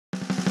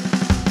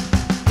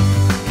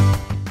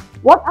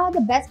What are the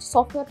best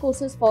software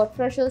courses for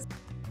freshers?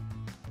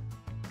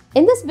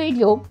 In this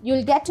video,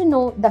 you'll get to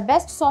know the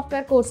best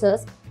software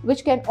courses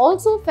which can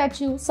also fetch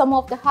you some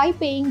of the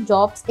high-paying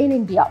jobs in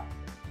India.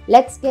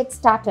 Let's get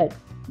started.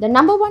 The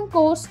number one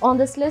course on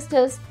this list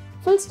is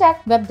Full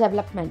Stack Web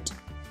Development.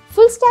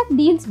 Full Stack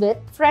deals with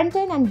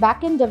front-end and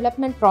back-end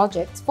development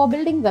projects for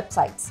building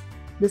websites.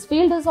 This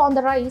field is on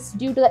the rise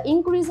due to the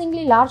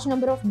increasingly large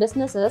number of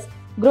businesses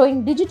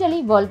growing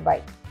digitally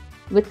worldwide.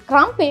 With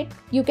Crampete,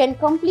 you can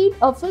complete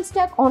a full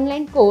stack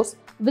online course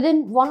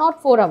within 1 or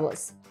 4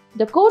 hours.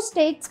 The course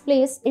takes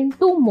place in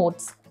two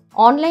modes,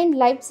 online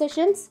live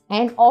sessions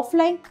and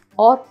offline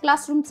or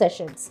classroom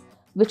sessions,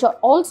 which are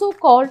also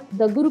called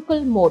the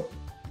Gurukul mode.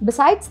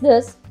 Besides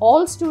this,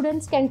 all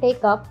students can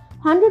take up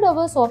 100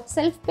 hours of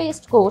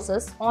self-paced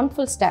courses on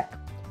full stack.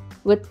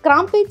 With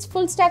Crampete's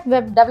full stack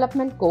web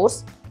development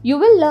course, you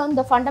will learn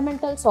the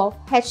fundamentals of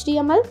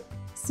HTML,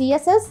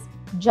 CSS,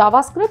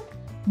 JavaScript,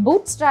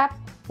 Bootstrap,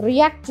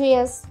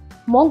 React.js,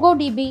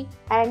 MongoDB,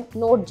 and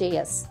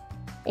Node.js.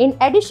 In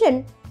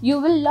addition, you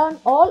will learn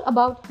all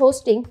about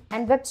hosting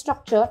and web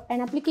structure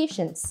and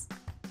applications.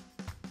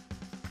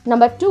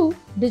 Number 2.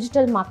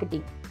 Digital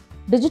Marketing.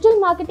 Digital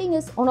marketing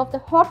is one of the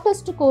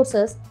hottest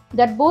courses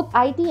that both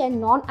IT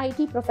and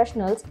non-IT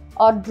professionals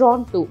are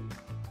drawn to.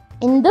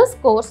 In this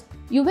course,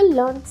 you will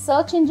learn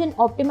search engine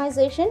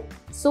optimization,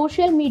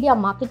 social media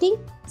marketing,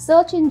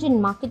 search engine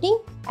marketing,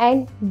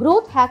 and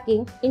growth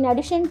hacking in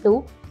addition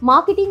to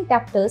marketing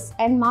tactics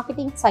and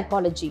marketing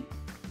psychology.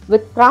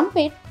 With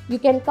Crampete, you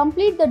can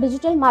complete the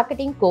digital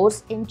marketing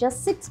course in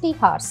just 60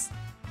 hours.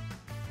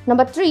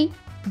 Number 3.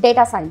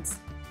 Data Science.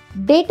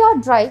 Data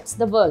drives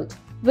the world.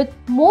 With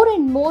more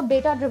and more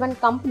data-driven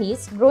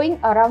companies growing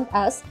around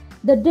us,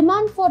 the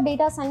demand for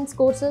data science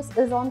courses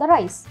is on the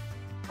rise.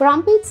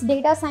 Crampete's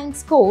data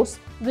science course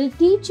will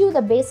teach you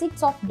the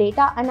basics of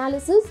data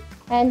analysis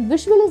and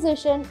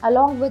visualization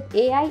along with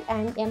AI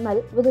and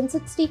ML within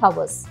 60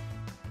 hours.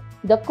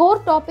 The core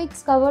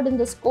topics covered in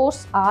this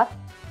course are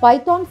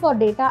Python for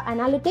data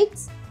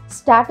analytics,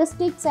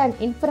 statistics and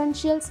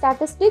inferential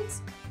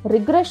statistics,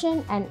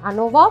 regression and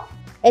ANOVA,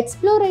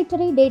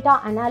 exploratory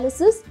data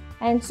analysis,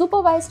 and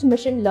supervised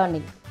machine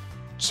learning.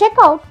 Check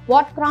out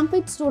what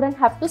Crampete students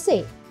have to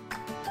say.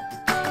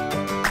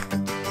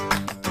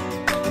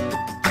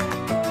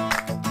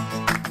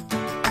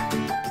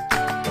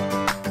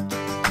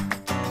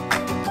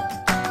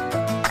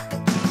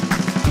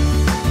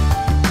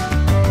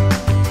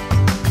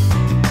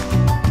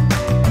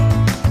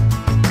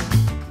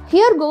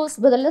 Here goes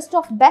with a list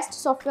of best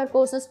software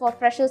courses for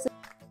freshers.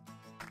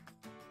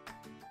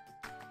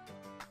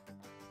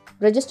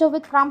 Register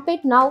with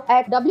Crampete now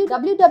at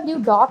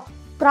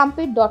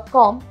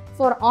www.crampete.com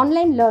for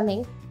online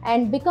learning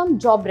and become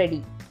job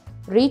ready.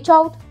 Reach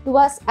out to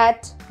us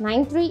at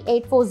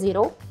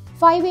 93840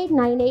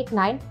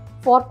 58989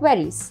 for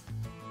queries.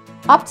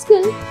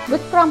 Upskill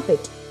with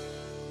Crampete.